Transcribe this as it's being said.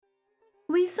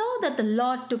We saw that the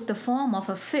Lord took the form of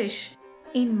a fish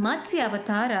in Matsya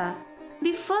Avatara,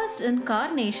 the first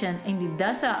incarnation in the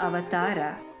Dasa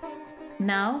Avatara.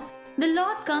 Now, the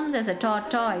Lord comes as a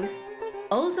tortoise,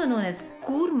 also known as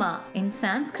Kurma in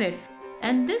Sanskrit,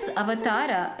 and this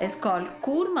avatara is called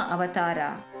Kurma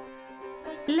Avatara.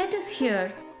 Let us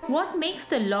hear what makes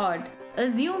the Lord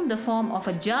assume the form of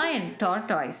a giant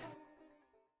tortoise.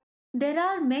 There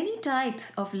are many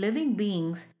types of living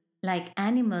beings like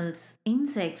animals,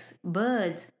 insects,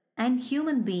 birds, and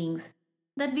human beings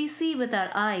that we see with our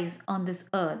eyes on this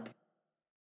earth.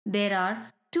 There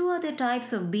are two other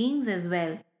types of beings as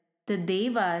well, the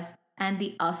Devas and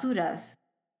the Asuras.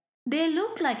 They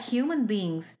look like human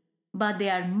beings, but they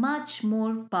are much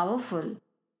more powerful.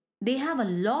 They have a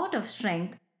lot of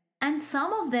strength, and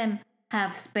some of them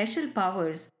have special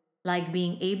powers like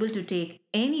being able to take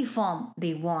any form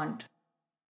they want.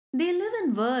 They live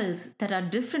in worlds that are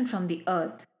different from the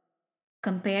earth.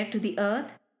 Compared to the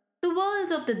earth, the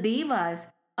worlds of the Devas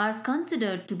are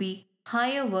considered to be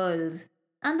higher worlds,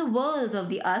 and the worlds of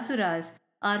the Asuras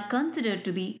are considered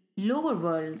to be lower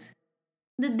worlds.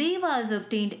 The Devas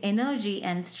obtained energy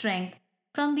and strength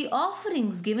from the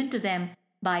offerings given to them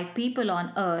by people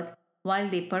on earth while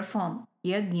they perform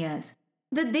yajnas.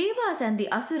 The Devas and the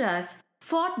Asuras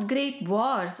fought great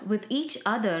wars with each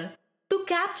other to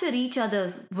capture each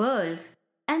other's worlds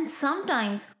and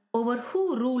sometimes over who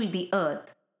ruled the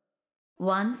earth.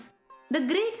 Once, the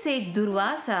great sage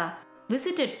Durvasa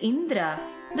visited Indra,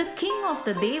 the king of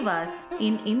the Devas,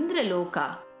 in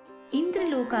Indraloka.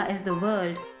 Indraloka is the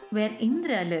world where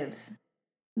Indra lives.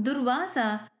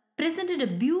 Durvasa presented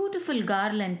a beautiful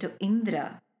garland to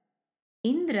Indra.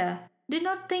 Indra did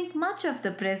not think much of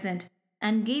the present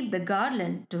and gave the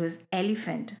garland to his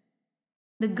elephant.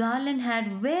 The garland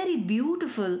had very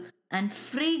beautiful and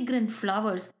fragrant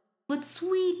flowers with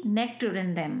sweet nectar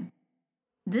in them.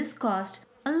 This caused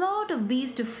a lot of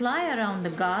bees to fly around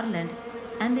the garland,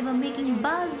 and they were making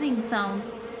buzzing sounds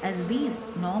as bees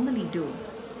normally do.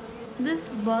 This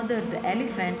bothered the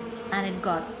elephant and it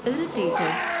got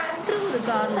irritated, threw the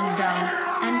garland down,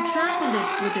 and trampled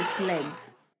it with its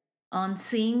legs. On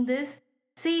seeing this,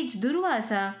 sage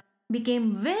Durvasa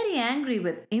became very angry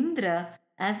with Indra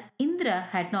as Indra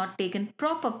had not taken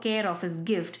proper care of his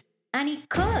gift, and he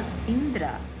cursed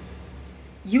Indra.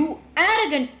 You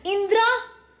arrogant Indra!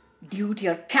 Due to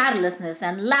your carelessness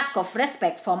and lack of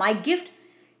respect for my gift,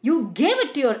 you gave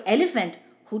it to your elephant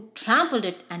who trampled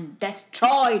it and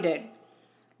destroyed it.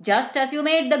 Just as you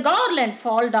made the garland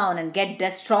fall down and get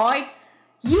destroyed,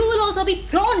 you will also be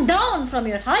thrown down from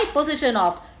your high position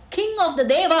of King of the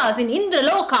Devas in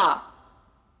Indraloka.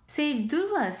 Sage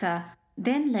Durvasa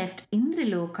then left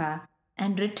Indraloka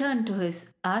and returned to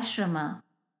his ashrama.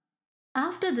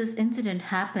 After this incident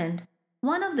happened,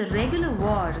 one of the regular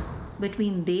wars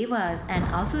between Devas and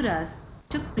Asuras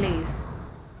took place.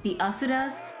 The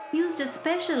Asuras used a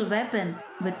special weapon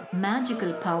with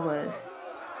magical powers.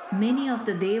 Many of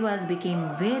the Devas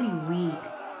became very weak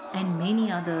and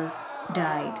many others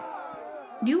died.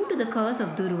 Due to the curse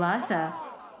of Durvasa,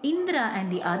 Indra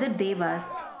and the other Devas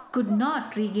could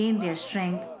not regain their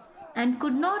strength and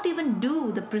could not even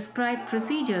do the prescribed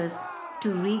procedures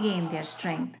to regain their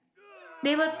strength.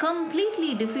 They were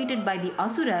completely defeated by the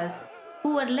Asuras,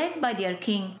 who were led by their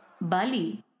king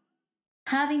Bali.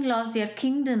 Having lost their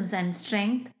kingdoms and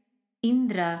strength,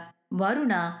 Indra,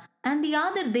 Varuna, and the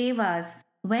other Devas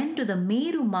went to the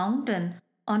Meru mountain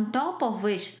on top of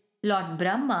which Lord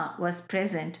Brahma was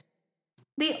present.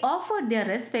 They offered their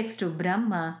respects to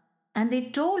Brahma and they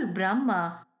told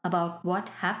Brahma about what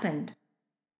happened.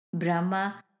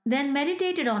 Brahma then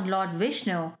meditated on Lord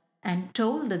Vishnu and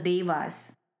told the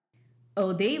Devas,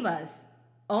 O Devas,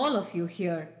 all of you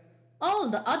here, all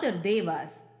the other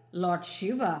Devas, Lord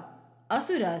Shiva,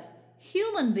 Asuras,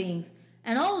 human beings,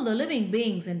 and all the living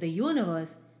beings in the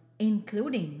universe,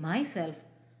 including myself,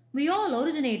 we all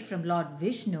originate from Lord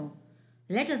Vishnu.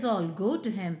 Let us all go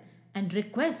to him and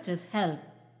request his help.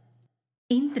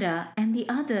 Indra and the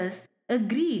others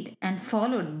agreed and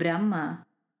followed Brahma.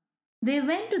 They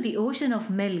went to the ocean of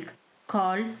milk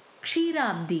called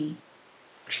Kshirabdi.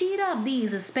 Kshirabdi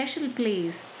is a special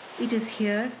place. It is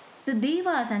here the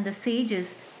Devas and the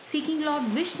sages seeking Lord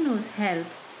Vishnu's help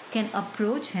can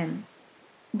approach him.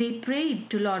 They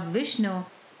prayed to Lord Vishnu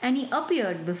and he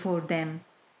appeared before them.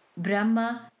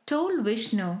 Brahma told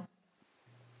Vishnu,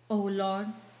 O Lord,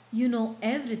 you know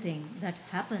everything that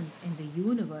happens in the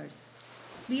universe.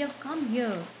 We have come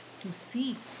here to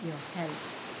seek your help.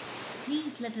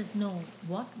 Please let us know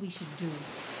what we should do.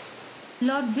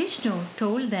 Lord Vishnu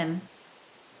told them,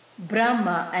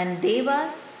 Brahma and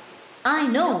Devas, I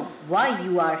know why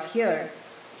you are here.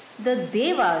 The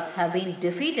Devas have been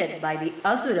defeated by the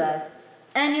Asuras,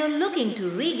 and you're looking to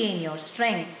regain your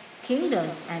strength,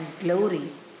 kingdoms, and glory.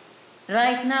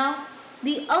 Right now,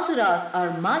 the Asuras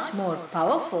are much more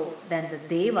powerful than the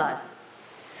Devas.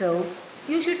 So,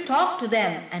 you should talk to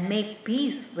them and make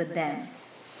peace with them.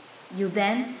 You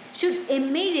then should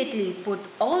immediately put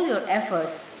all your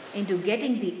efforts into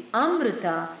getting the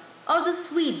Amrita or the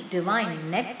sweet divine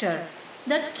nectar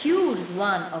that cures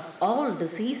one of all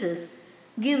diseases,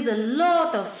 gives a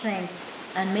lot of strength,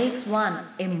 and makes one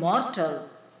immortal.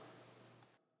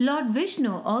 Lord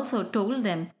Vishnu also told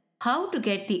them how to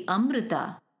get the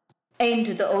Amrita.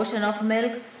 Into the ocean of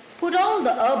milk, put all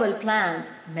the herbal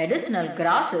plants, medicinal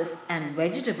grasses, and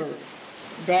vegetables.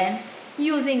 Then,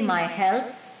 using my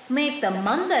help, make the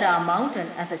Mandara mountain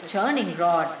as a churning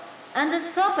rod and the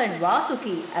serpent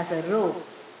Vasuki as a rope.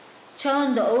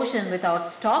 Churn the ocean without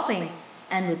stopping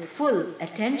and with full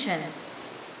attention.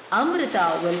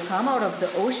 Amrita will come out of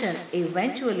the ocean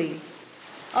eventually.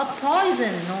 A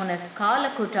poison known as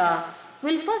Kalakuta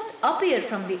will first appear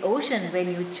from the ocean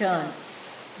when you churn.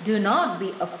 Do not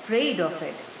be afraid of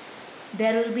it.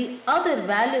 There will be other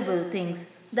valuable things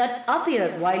that appear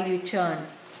while you churn.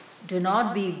 Do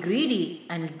not be greedy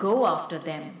and go after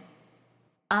them.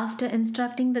 After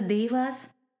instructing the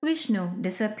Devas, Vishnu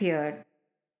disappeared.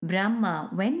 Brahma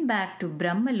went back to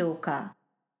Brahmaloka.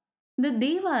 The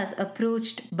Devas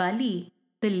approached Bali,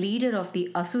 the leader of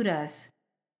the Asuras.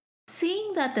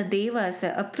 Seeing that the Devas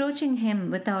were approaching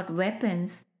him without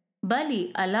weapons,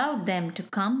 Bali allowed them to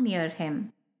come near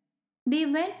him. They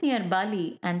went near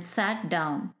Bali and sat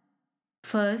down.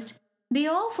 First, they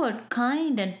offered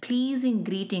kind and pleasing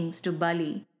greetings to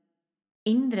Bali.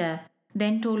 Indra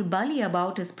then told Bali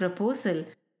about his proposal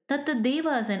that the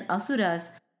Devas and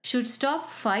Asuras should stop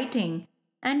fighting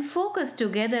and focus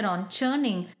together on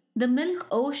churning the milk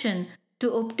ocean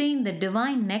to obtain the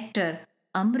divine nectar,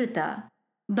 Amrita.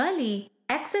 Bali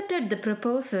accepted the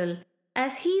proposal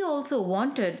as he also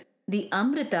wanted the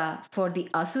Amrita for the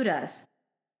Asuras.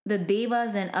 The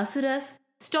Devas and Asuras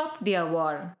stopped their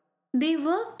war. They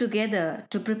worked together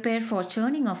to prepare for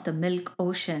churning of the milk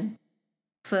ocean.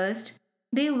 First,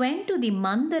 they went to the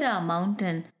Mandara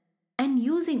mountain and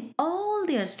using all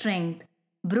their strength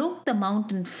broke the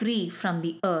mountain free from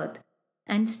the earth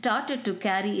and started to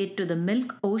carry it to the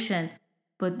milk ocean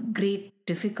with great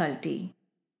difficulty.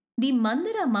 The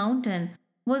Mandara mountain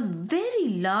was very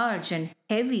large and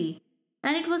heavy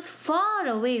and it was far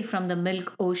away from the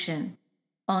milk ocean.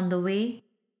 On the way,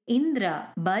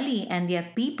 Indra, Bali, and their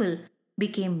people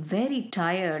became very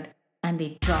tired and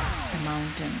they dropped the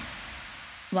mountain.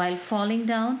 While falling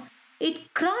down,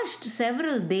 it crushed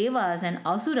several devas and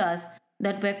asuras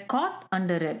that were caught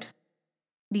under it.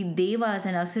 The devas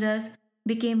and asuras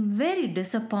became very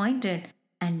disappointed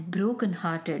and broken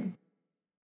hearted.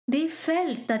 They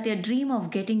felt that their dream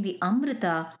of getting the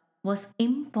Amrita was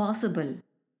impossible.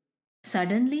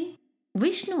 Suddenly,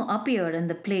 Vishnu appeared in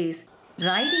the place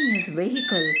riding his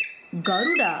vehicle,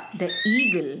 Garuda the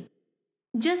eagle.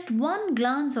 Just one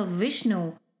glance of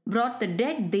Vishnu brought the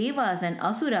dead devas and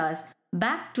asuras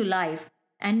back to life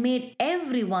and made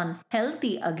everyone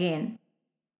healthy again.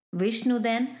 Vishnu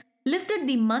then lifted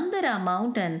the Mandara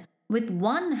mountain with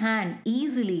one hand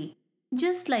easily,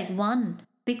 just like one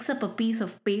picks up a piece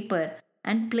of paper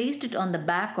and placed it on the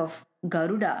back of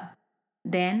Garuda.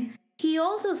 Then he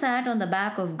also sat on the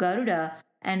back of Garuda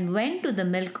and went to the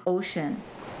milk ocean.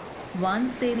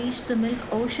 Once they reached the milk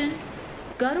ocean,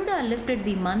 Garuda lifted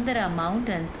the Mandara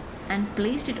mountain and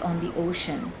placed it on the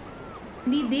ocean.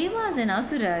 The Devas and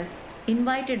Asuras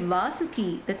invited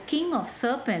Vasuki, the king of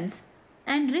serpents,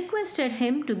 and requested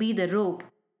him to be the rope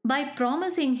by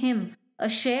promising him a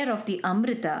share of the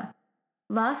Amrita.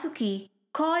 Vasuki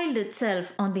coiled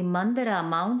itself on the Mandara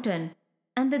mountain,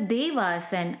 and the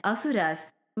Devas and Asuras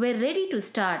were ready to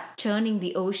start churning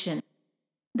the ocean.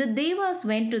 The Devas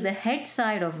went to the head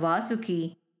side of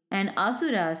Vasuki and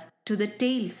Asuras to the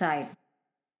tail side.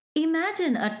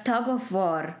 Imagine a tug of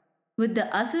war with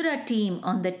the Asura team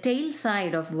on the tail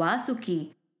side of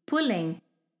Vasuki pulling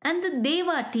and the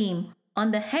Deva team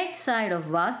on the head side of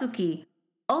Vasuki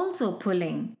also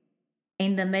pulling.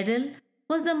 In the middle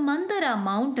was the Mandara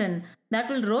mountain that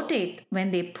will rotate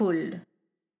when they pulled.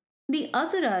 The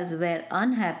Asuras were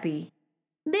unhappy.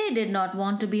 They did not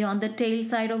want to be on the tail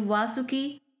side of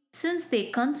Vasuki since they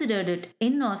considered it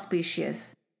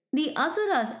inauspicious. The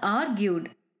Asuras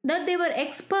argued that they were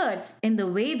experts in the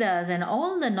Vedas and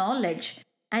all the knowledge,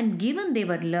 and given they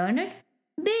were learned,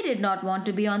 they did not want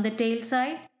to be on the tail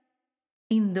side.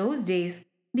 In those days,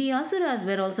 the Asuras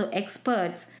were also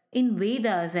experts in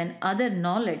Vedas and other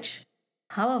knowledge.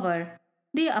 However,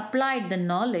 they applied the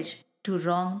knowledge to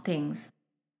wrong things.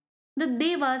 The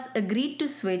Devas agreed to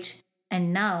switch,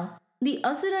 and now the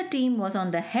Asura team was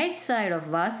on the head side of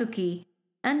Vasuki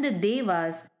and the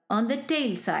Devas on the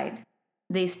tail side.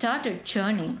 They started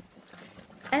churning.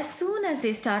 As soon as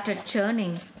they started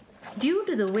churning, due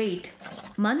to the weight,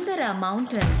 Mandara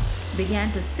mountain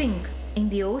began to sink in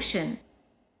the ocean.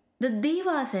 The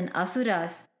Devas and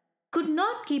Asuras could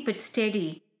not keep it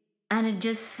steady and it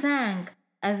just sank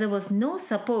as there was no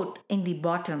support in the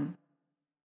bottom.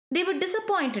 They were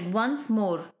disappointed once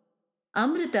more.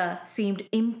 Amrita seemed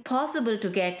impossible to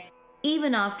get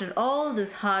even after all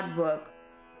this hard work.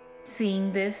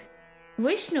 Seeing this,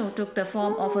 Vishnu took the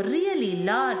form of a really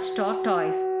large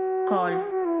tortoise called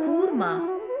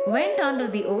Kurma, went under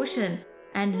the ocean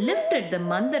and lifted the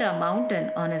Mandara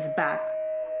mountain on his back.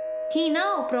 He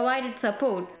now provided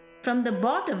support from the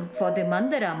bottom for the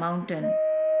Mandara mountain.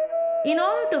 In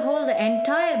order to hold the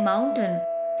entire mountain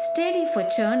steady for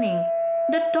churning,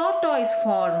 the tortoise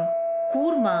form,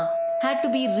 Kurma, had to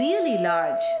be really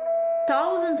large,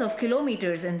 thousands of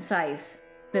kilometers in size.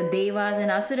 The Devas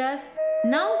and Asuras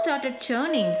now started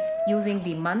churning using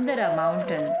the Mandara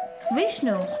mountain.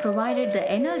 Vishnu provided the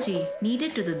energy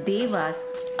needed to the Devas,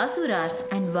 Asuras,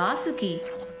 and Vasuki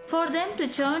for them to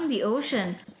churn the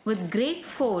ocean with great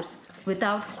force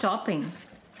without stopping.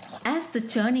 As the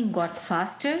churning got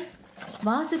faster,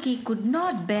 Vasuki could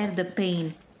not bear the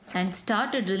pain and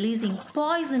started releasing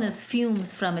poisonous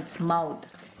fumes from its mouth.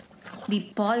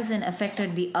 The poison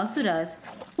affected the Asuras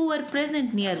who were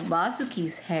present near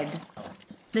Vasuki's head.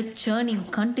 The churning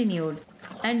continued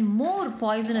and more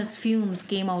poisonous fumes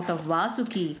came out of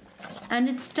Vasuki and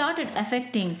it started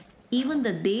affecting even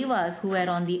the Devas who were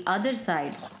on the other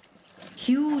side.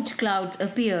 Huge clouds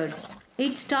appeared.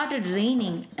 It started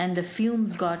raining and the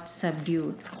fumes got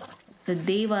subdued. The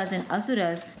Devas and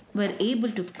Asuras were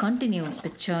able to continue the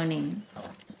churning.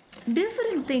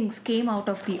 Different things came out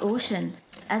of the ocean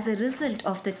as a result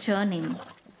of the churning.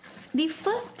 The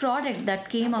first product that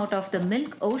came out of the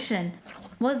milk ocean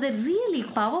was the really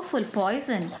powerful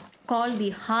poison called the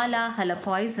Hala Hala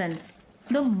poison,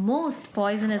 the most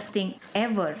poisonous thing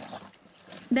ever.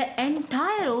 The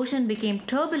entire ocean became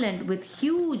turbulent with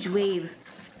huge waves,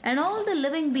 and all the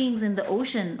living beings in the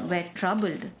ocean were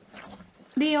troubled.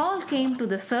 They all came to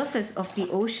the surface of the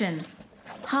ocean.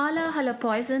 Hala Hala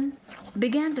poison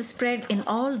began to spread in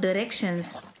all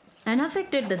directions and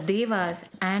affected the Devas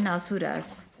and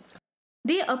Asuras.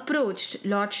 They approached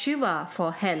Lord Shiva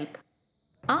for help.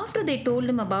 After they told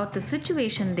him about the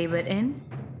situation they were in,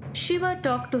 Shiva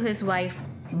talked to his wife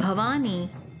Bhavani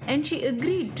and she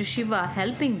agreed to Shiva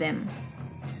helping them.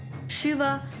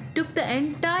 Shiva took the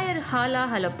entire Hala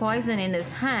Hala poison in his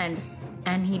hand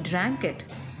and he drank it.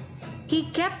 He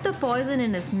kept the poison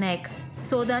in his neck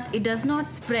so that it does not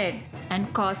spread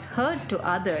and cause hurt to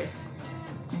others.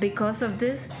 Because of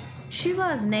this,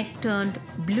 Shiva's neck turned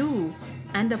blue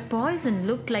and the poison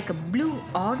looked like a blue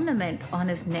ornament on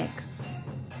his neck.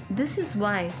 This is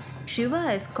why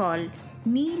Shiva is called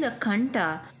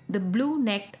Neelakanta, the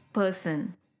blue-necked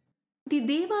person. The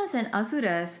Devas and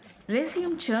Asuras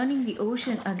resumed churning the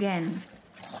ocean again.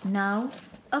 Now,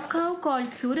 a cow called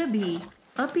Surabhi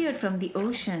appeared from the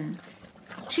ocean.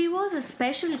 She was a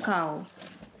special cow.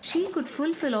 She could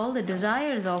fulfill all the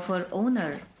desires of her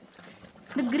owner.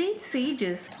 The great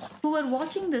sages who were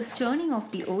watching this churning of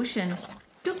the ocean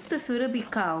took the Surabhi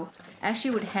cow as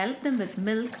she would help them with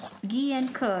milk, ghee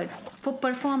and curd for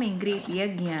performing great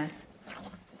yajnas.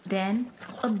 Then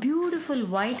a beautiful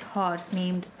white horse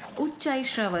named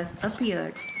Uchchaishravas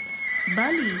appeared.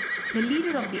 Bali, the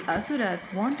leader of the Asuras,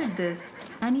 wanted this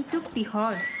and he took the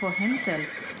horse for himself.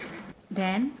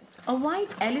 Then a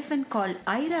white elephant called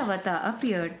Airavata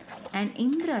appeared and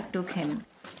Indra took him.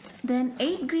 Then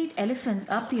 8 great elephants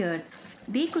appeared.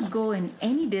 They could go in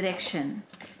any direction.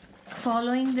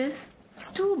 Following this,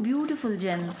 2 beautiful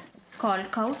gems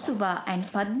called Kaustuba and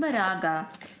Padmaraga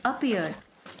appeared.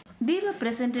 They were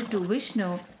presented to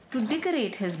Vishnu to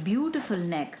decorate his beautiful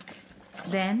neck.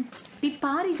 Then the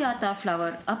Parijata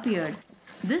flower appeared.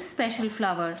 This special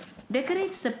flower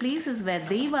decorates the places where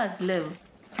Devas live,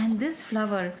 and this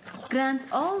flower grants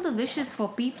all the wishes for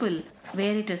people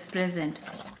where it is present.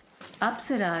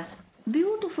 Apsaras,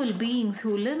 beautiful beings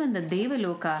who live in the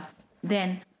Devaloka,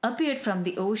 then appeared from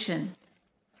the ocean.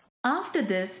 After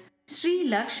this, Sri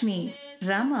Lakshmi,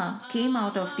 Rama, came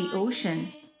out of the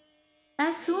ocean.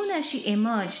 As soon as she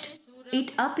emerged,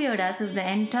 it appeared as if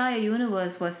the entire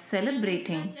universe was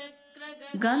celebrating.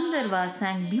 Gandharvas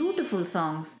sang beautiful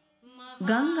songs.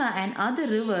 Ganga and other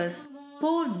rivers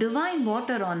poured divine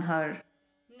water on her.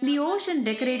 The ocean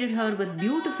decorated her with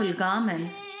beautiful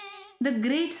garments. The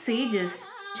great sages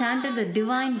chanted the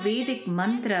divine Vedic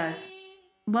mantras.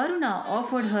 Varuna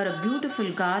offered her a beautiful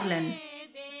garland.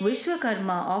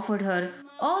 Vishwakarma offered her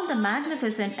all the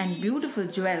magnificent and beautiful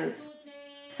jewels.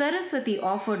 Saraswati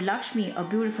offered Lakshmi a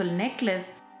beautiful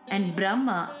necklace and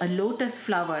Brahma a lotus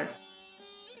flower.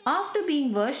 After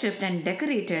being worshipped and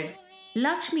decorated,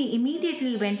 Lakshmi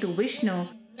immediately went to Vishnu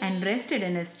and rested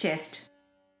in his chest.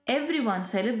 Everyone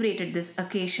celebrated this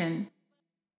occasion.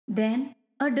 Then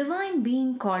a divine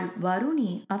being called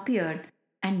Varuni appeared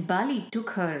and Bali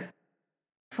took her.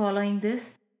 Following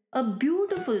this, a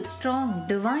beautiful, strong,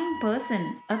 divine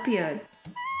person appeared.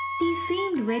 He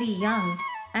seemed very young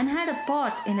and had a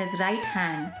pot in his right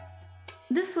hand.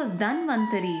 This was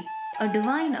Dhanvantari, a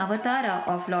divine avatara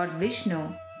of Lord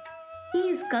Vishnu. He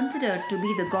is considered to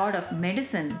be the god of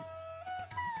medicine.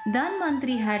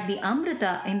 Dhanvantari had the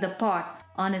Amrita in the pot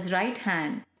on his right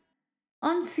hand.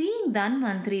 On seeing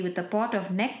Dhanvantari with a pot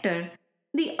of nectar,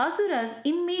 the Asuras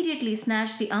immediately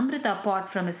snatched the Amrita pot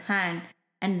from his hand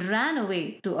and ran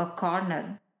away to a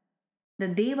corner. The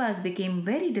Devas became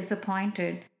very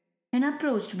disappointed and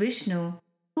approached Vishnu,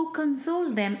 who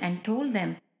consoled them and told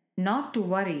them not to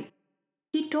worry.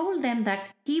 He told them that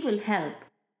he will help.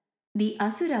 The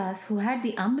Asuras who had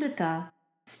the Amrita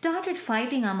started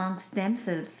fighting amongst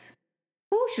themselves.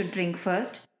 Who should drink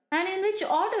first and in which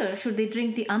order should they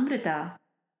drink the Amrita?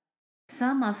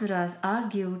 Some Asuras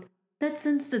argued that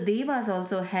since the Devas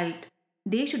also helped,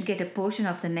 they should get a portion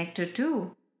of the nectar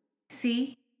too.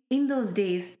 See, in those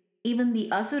days, even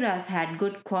the Asuras had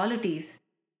good qualities.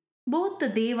 Both the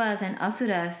Devas and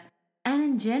Asuras, and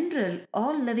in general,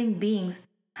 all living beings,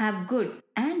 have good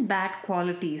and bad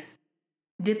qualities.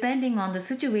 Depending on the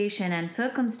situation and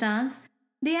circumstance,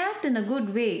 they act in a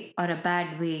good way or a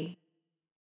bad way.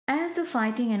 As the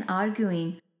fighting and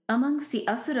arguing amongst the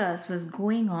Asuras was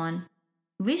going on,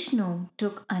 Vishnu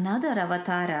took another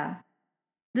avatara.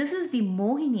 This is the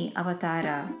Mohini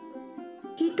Avatara.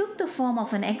 He took the form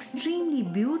of an extremely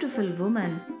beautiful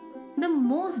woman, the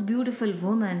most beautiful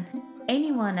woman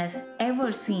anyone has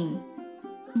ever seen.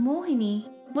 Mohini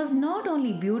was not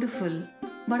only beautiful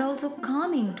but also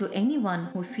calming to anyone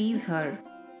who sees her.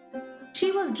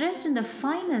 She was dressed in the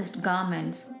finest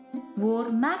garments,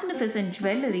 wore magnificent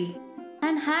jewelry,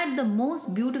 and had the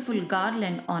most beautiful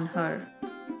garland on her.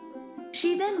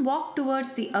 She then walked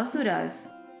towards the Asuras.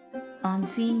 On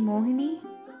seeing Mohini,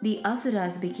 the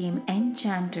Asuras became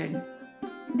enchanted.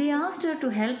 They asked her to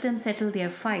help them settle their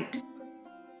fight.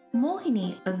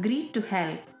 Mohini agreed to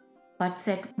help, but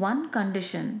set one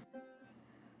condition.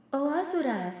 O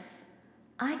Asuras,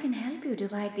 I can help you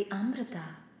divide the Amrita.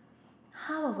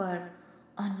 However,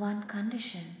 on one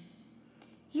condition.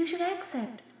 You should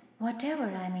accept whatever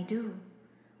I may do,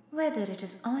 whether it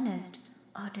is honest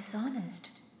or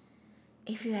dishonest.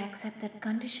 If you accept that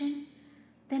condition,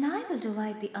 then I will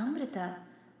divide the Amrita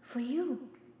for you.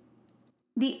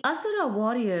 The Asura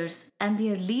warriors and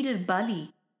their leader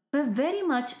Bali were very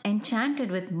much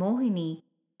enchanted with Mohini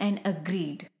and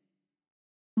agreed.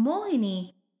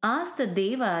 Mohini asked the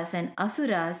Devas and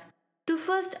Asuras to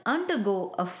first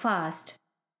undergo a fast,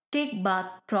 take bath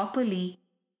properly,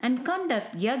 and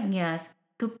conduct yajnas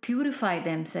to purify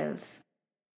themselves.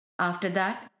 After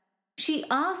that, she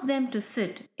asked them to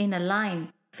sit in a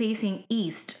line facing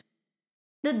east.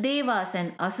 The Devas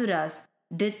and Asuras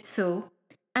did so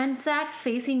and sat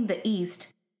facing the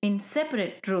east in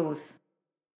separate rows.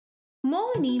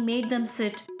 Mohini made them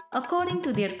sit according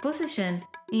to their position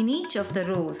in each of the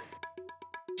rows.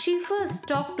 She first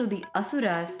talked to the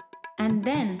Asuras and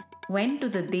then went to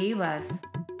the Devas.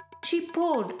 She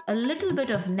poured a little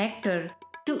bit of nectar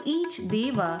to each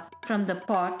Deva from the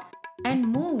pot and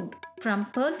moved from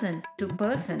person to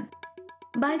person.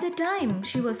 By the time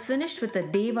she was finished with the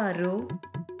Deva row,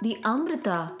 the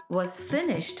Amrita was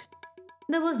finished.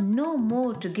 There was no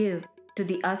more to give to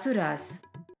the Asuras.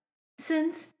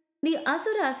 Since the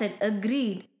Asuras had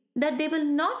agreed that they will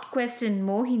not question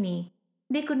Mohini,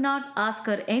 they could not ask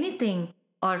her anything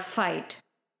or fight.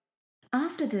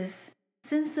 After this,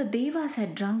 since the Devas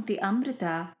had drunk the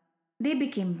Amrita, they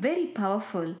became very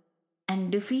powerful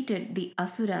and defeated the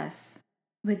Asuras.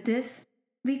 With this,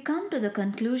 we come to the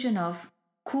conclusion of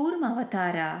Kurma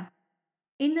Avatara.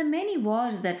 In the many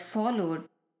wars that followed,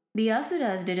 the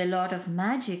Asuras did a lot of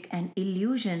magic and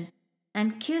illusion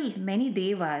and killed many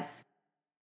Devas.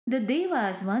 The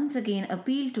Devas once again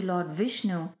appealed to Lord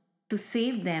Vishnu to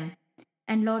save them,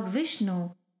 and Lord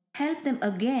Vishnu helped them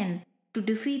again to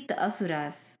defeat the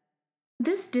Asuras.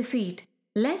 This defeat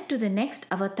led to the next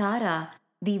avatara,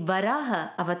 the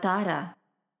Varaha Avatara.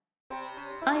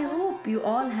 I hope you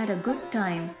all had a good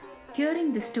time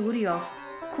hearing the story of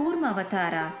Kurma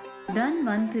Avatara,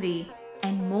 Dhanvantari,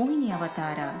 and Mohini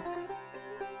Avatara.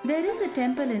 There is a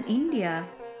temple in India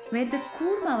where the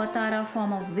Kurma Avatara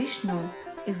form of Vishnu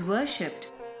is worshipped.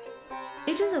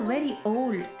 It is a very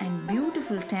old and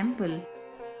beautiful temple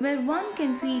where one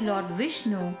can see Lord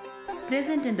Vishnu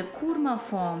present in the Kurma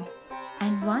form,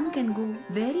 and one can go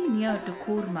very near to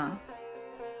Kurma.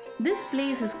 This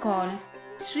place is called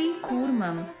Sri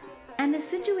Kurmam and is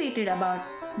situated about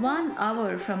 1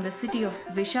 hour from the city of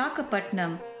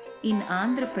Vishakhapatnam in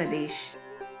Andhra Pradesh.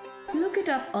 Look it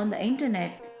up on the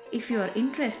internet if you are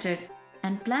interested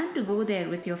and plan to go there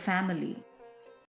with your family.